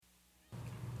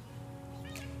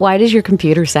Why does your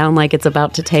computer sound like it's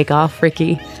about to take off,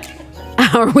 Ricky?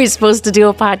 How are we supposed to do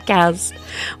a podcast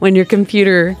when your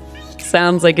computer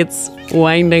sounds like it's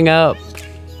winding up?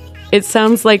 It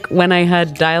sounds like when I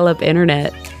had dial-up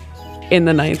internet in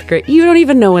the 9th grade. You don't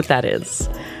even know what that is.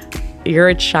 You're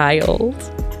a child.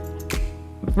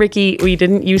 Ricky, we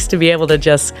didn't used to be able to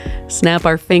just snap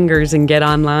our fingers and get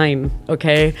online,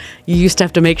 okay? You used to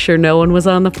have to make sure no one was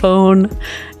on the phone.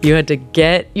 You had to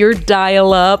get your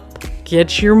dial-up,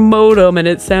 get your modem, and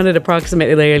it sounded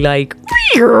approximately like...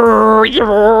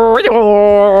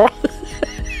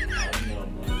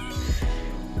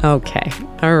 Okay,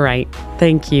 all right.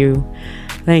 Thank you.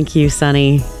 Thank you,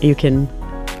 Sonny. You can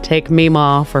take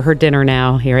Meemaw for her dinner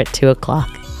now here at 2 o'clock.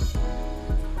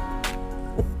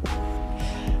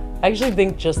 I actually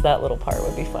think just that little part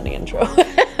would be funny intro.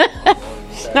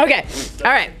 Okay.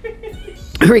 All right.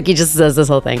 Ricky just says this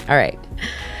whole thing. All right.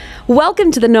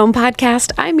 Welcome to the Gnome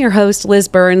Podcast. I'm your host, Liz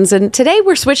Burns, and today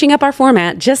we're switching up our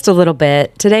format just a little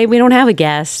bit. Today we don't have a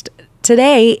guest.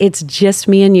 Today it's just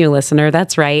me and you, listener.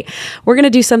 That's right. We're going to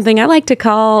do something I like to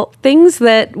call things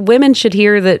that women should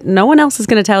hear that no one else is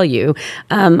going to tell you.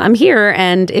 I'm here,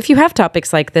 and if you have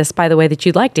topics like this, by the way, that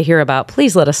you'd like to hear about,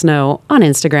 please let us know on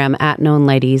Instagram at Known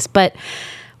Ladies. But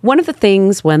one of the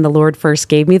things when the Lord first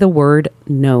gave me the word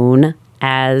known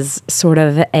as sort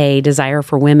of a desire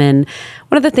for women,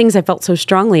 one of the things I felt so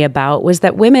strongly about was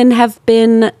that women have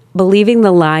been believing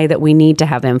the lie that we need to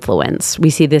have influence.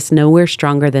 We see this nowhere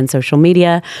stronger than social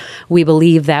media. We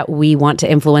believe that we want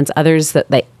to influence others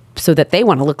so that they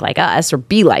want to look like us or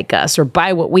be like us or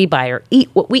buy what we buy or eat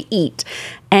what we eat.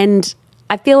 And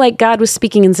I feel like God was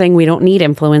speaking and saying we don't need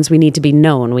influence. We need to be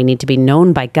known. We need to be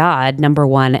known by God, number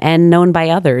one, and known by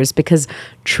others, because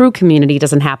true community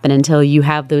doesn't happen until you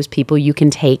have those people you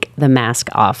can take the mask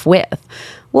off with.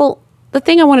 Well, the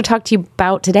thing I want to talk to you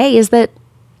about today is that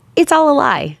it's all a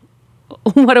lie.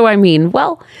 What do I mean?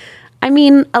 Well, I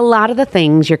mean, a lot of the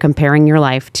things you're comparing your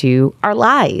life to are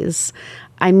lies.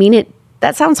 I mean,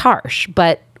 that sounds harsh,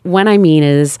 but what I mean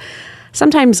is,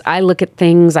 sometimes I look at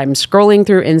things, I'm scrolling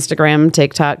through Instagram,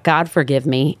 TikTok, God forgive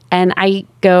me, and I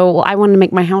go, well, I want to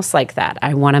make my house like that.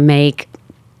 I want to make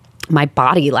my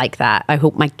body like that. I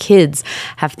hope my kids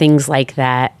have things like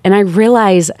that. And I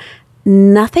realize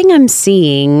nothing I'm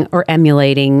seeing or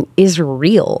emulating is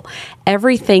real.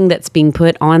 Everything that's being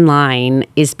put online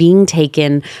is being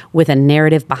taken with a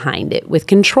narrative behind it, with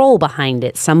control behind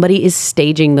it. Somebody is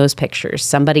staging those pictures.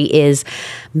 Somebody is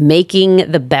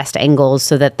making the best angles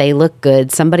so that they look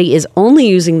good. Somebody is only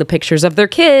using the pictures of their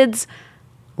kids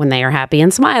when they are happy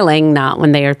and smiling, not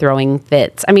when they are throwing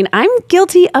fits. I mean, I'm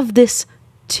guilty of this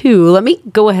too. Let me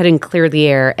go ahead and clear the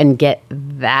air and get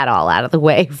that all out of the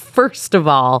way. First of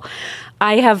all,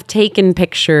 I have taken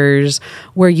pictures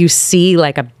where you see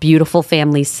like a beautiful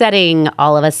family setting,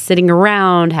 all of us sitting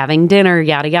around having dinner,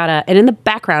 yada, yada. And in the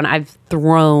background, I've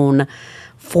thrown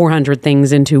 400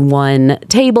 things into one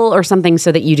table or something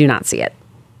so that you do not see it.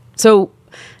 So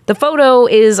the photo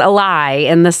is a lie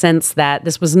in the sense that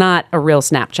this was not a real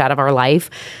Snapchat of our life.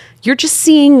 You're just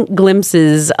seeing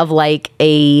glimpses of like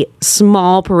a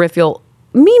small peripheral.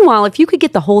 Meanwhile, if you could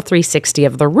get the whole 360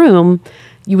 of the room,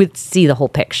 you would see the whole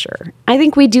picture. I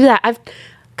think we do that.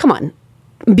 Come on,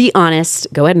 be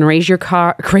honest. Go ahead and raise your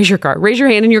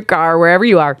hand in your car, wherever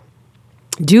you are.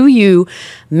 Do you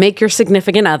make your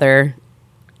significant other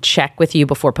check with you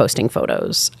before posting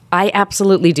photos? I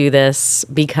absolutely do this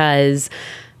because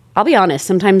I'll be honest.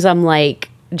 Sometimes I'm like,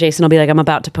 Jason will be like, I'm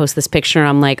about to post this picture. And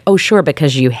I'm like, oh, sure,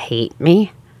 because you hate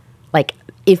me. Like,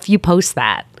 if you post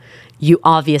that, you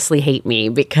obviously hate me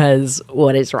because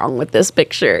what is wrong with this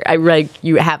picture?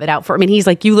 You have it out for me. And he's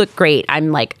like, you look great.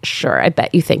 I'm like, sure, I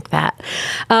bet you think that.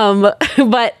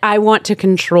 But I want to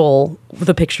control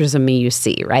the pictures of me you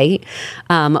see, right?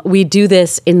 We do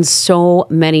this in so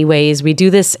many ways. We do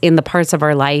this in the parts of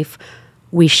our life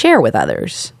we share with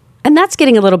others. And that's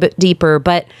getting a little bit deeper,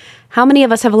 but how many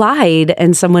of us have lied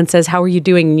and someone says, how are you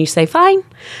doing? And you say, fine.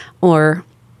 Or,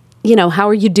 how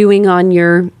are you doing on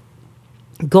your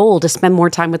goal to spend more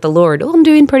time with the Lord? Oh, I'm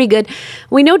doing pretty good.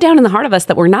 We know down in the heart of us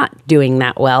that we're not doing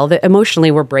that well, that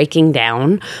emotionally we're breaking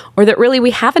down, or that really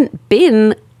we haven't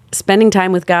been spending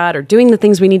time with God or doing the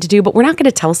things we need to do, but we're not going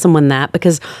to tell someone that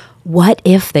because what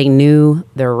if they knew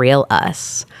the real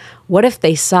us? What if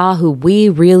they saw who we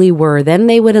really were? Then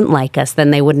they wouldn't like us.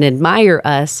 Then they wouldn't admire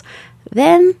us.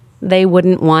 Then they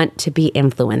wouldn't want to be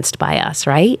influenced by us,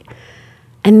 right?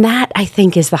 And that, I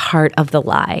think, is the heart of the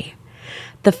lie.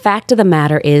 The fact of the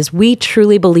matter is we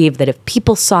truly believe that if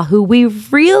people saw who we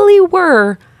really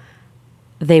were,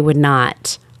 they would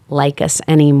not like us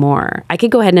anymore. I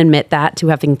could go ahead and admit that, to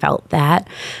having felt that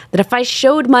if I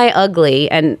showed my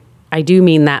ugly, and I do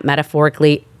mean that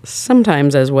metaphorically,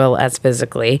 sometimes as well as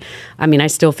physically. I mean, I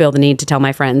still feel the need to tell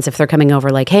my friends if they're coming over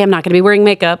like, hey, I'm not going to be wearing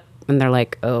makeup. And they're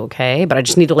like, okay, but I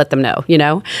just need to let them know,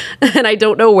 And I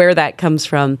don't know where that comes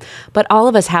from. But all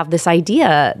of us have this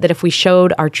idea that if we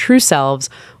showed our true selves,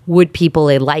 would people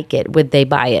like it? Would they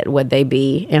buy it? Would they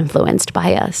be influenced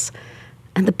by us?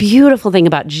 And the beautiful thing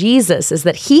about Jesus is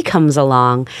that he comes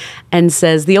along and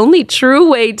says the only true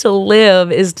way to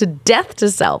live is to death to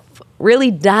self.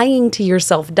 Really dying to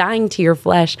yourself, dying to your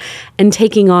flesh, and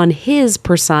taking on his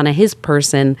persona, his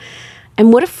person.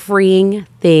 And what a freeing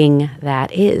thing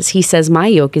that is. He says, my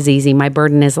yoke is easy, my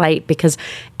burden is light, because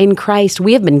in Christ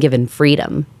we have been given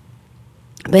freedom.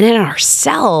 But in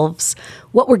ourselves,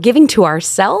 what we're giving to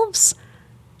ourselves,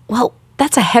 well,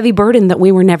 that's a heavy burden that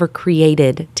we were never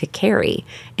created to carry.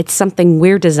 It's something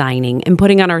we're designing and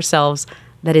putting on ourselves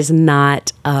that is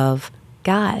not of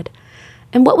God.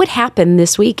 And what would happen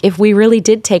this week if we really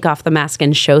did take off the mask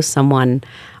and show someone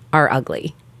our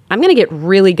ugly? I'm going to get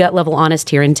really gut level honest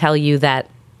here and tell you that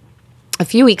a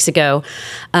few weeks ago,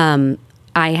 I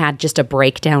had just a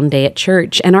breakdown day at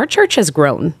church, and our church has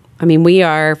grown. I mean, we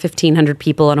are 1,500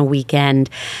 people on a weekend.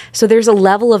 So there's a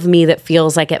level of me that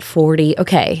feels like at 40,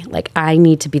 okay, like I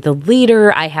need to be the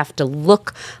leader. I have to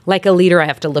look like a leader. I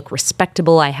have to look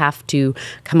respectable. I have to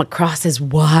come across as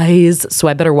wise. So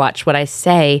I better watch what I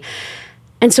say.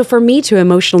 And so for me to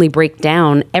emotionally break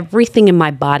down, everything in my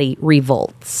body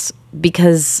revolts,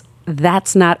 because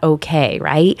that's not okay,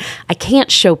 right? I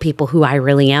can't show people who I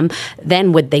really am.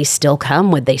 Then would they still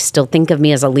come? Would they still think of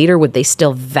me as a leader? Would they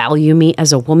still value me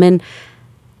as a woman?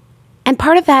 And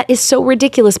part of that is so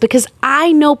ridiculous, because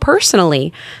I know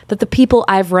personally that the people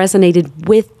I've resonated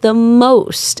with the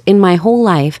most in my whole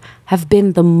life have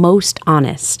been the most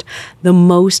honest, the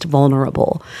most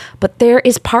vulnerable. But there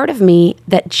is part of me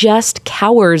that just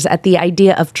cowers at the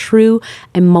idea of true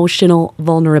emotional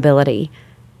vulnerability.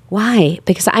 Why?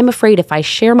 Because I'm afraid if I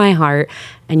share my heart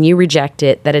and you reject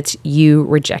it, that it's you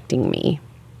rejecting me.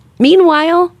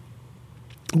 Meanwhile,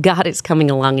 God is coming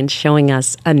along and showing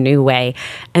us a new way.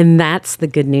 And that's the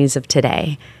good news of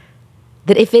today.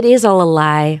 That if it is all a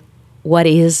lie, what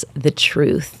is the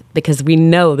truth? Because we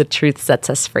know the truth sets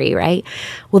us free, right?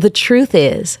 Well, the truth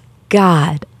is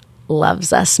God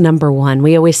loves us, number one.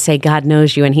 We always say God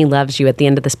knows you and he loves you at the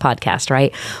end of this podcast,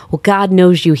 right? Well, God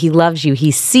knows you, he loves you,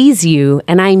 he sees you,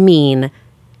 and I mean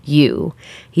you.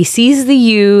 He sees the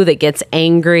you that gets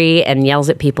angry and yells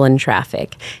at people in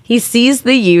traffic. He sees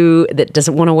the you that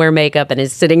doesn't want to wear makeup and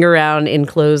is sitting around in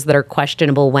clothes that are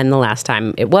questionable when the last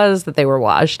time it was that they were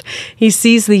washed. He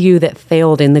sees the you that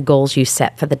failed in the goals you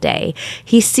set for the day.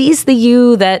 He sees the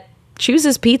you that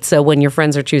chooses pizza when your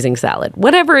friends are choosing salad.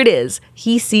 Whatever it is,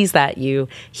 he sees that you.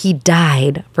 He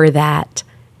died for that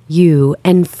you.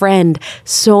 And friend,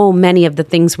 so many of the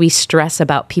things we stress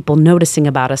about people noticing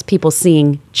about us, people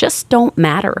seeing, just don't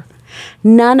matter.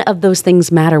 None of those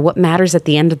things matter. What matters at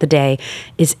the end of the day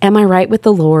is, am I right with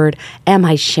the Lord? Am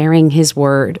I sharing his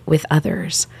word with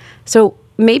others? So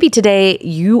maybe today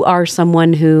you are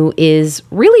someone who is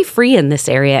really free in this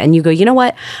area and you go, you know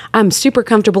what? I'm super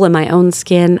comfortable in my own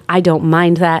skin. I don't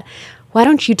mind that. Why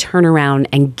don't you turn around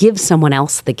and give someone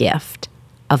else the gift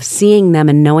of seeing them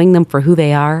and knowing them for who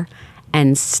they are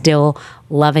and still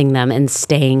loving them and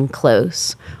staying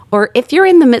close? Or if you're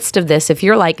in the midst of this, if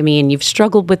you're like me and you've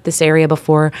struggled with this area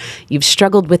before, you've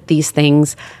struggled with these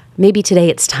things, maybe today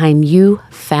it's time you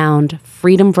found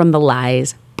freedom from the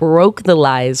lies, broke the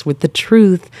lies with the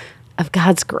truth of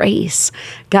God's grace.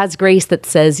 God's grace that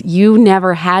says you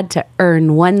never had to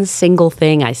earn one single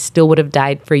thing. I still would have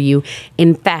died for you.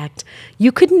 In fact,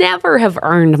 you could never have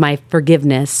earned my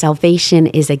forgiveness. Salvation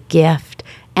is a gift,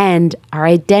 and our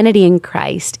identity in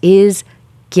Christ is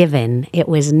given. It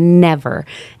was never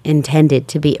intended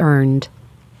to be earned.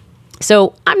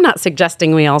 So I'm not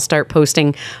suggesting we all start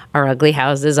posting our ugly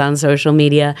houses on social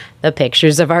media, the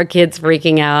pictures of our kids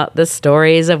freaking out, the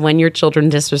stories of when your children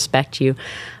disrespect you.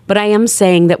 But I am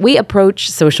saying that we approach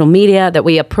social media, that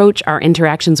we approach our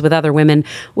interactions with other women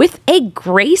with a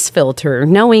grace filter,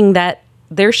 knowing that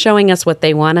they're showing us what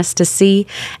they want us to see,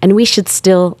 and we should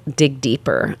still dig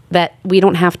deeper, that we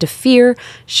don't have to fear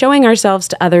showing ourselves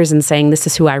to others and saying, this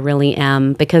is who I really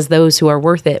am, because those who are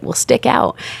worth it will stick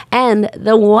out. And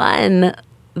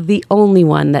the only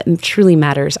one that truly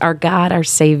matters, our God, our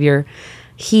Savior,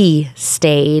 he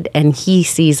stayed and he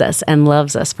sees us and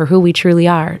loves us for who we truly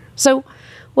are. So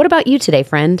what about you today,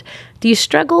 friend? Do you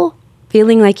struggle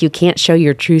feeling like you can't show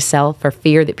your true self for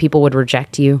fear that people would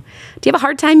reject you? Do you have a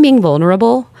hard time being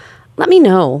vulnerable? let me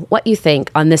know what you think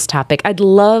on this topic. I'd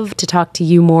love to talk to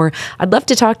you more. I'd love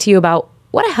to talk to you about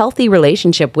what a healthy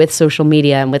relationship with social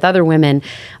media and with other women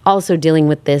also dealing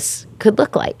with this could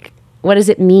look like. What does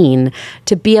it mean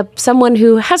to be someone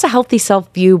who has a healthy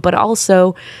self-view, but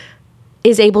also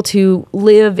is able to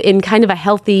live in kind of a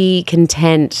healthy,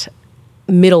 content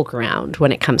middle ground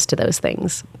when it comes to those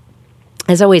things?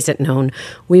 As always at Known,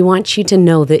 we want you to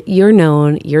know that you're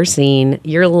known, you're seen,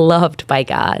 you're loved by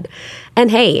God. And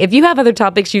hey, if you have other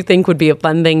topics you think would be a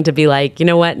fun thing to be like, you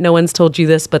know what, no one's told you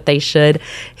this, but they should,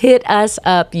 hit us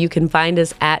up. You can find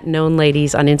us at Known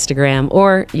Ladies on Instagram,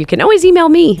 or you can always email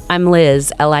me. I'm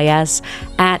Liz, Lis,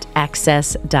 at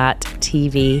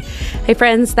access.tv. Hey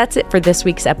friends, that's it for this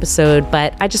week's episode,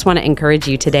 but I just want to encourage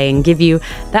you today and give you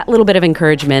that little bit of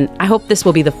encouragement. I hope this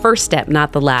will be the first step,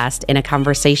 not the last, in a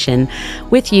conversation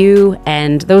with you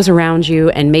and those around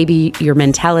you, and maybe your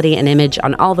mentality and image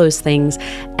on all those things.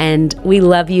 And we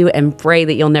love you and pray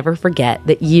that you'll never forget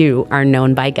that you are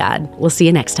known by God. We'll see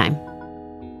you next time.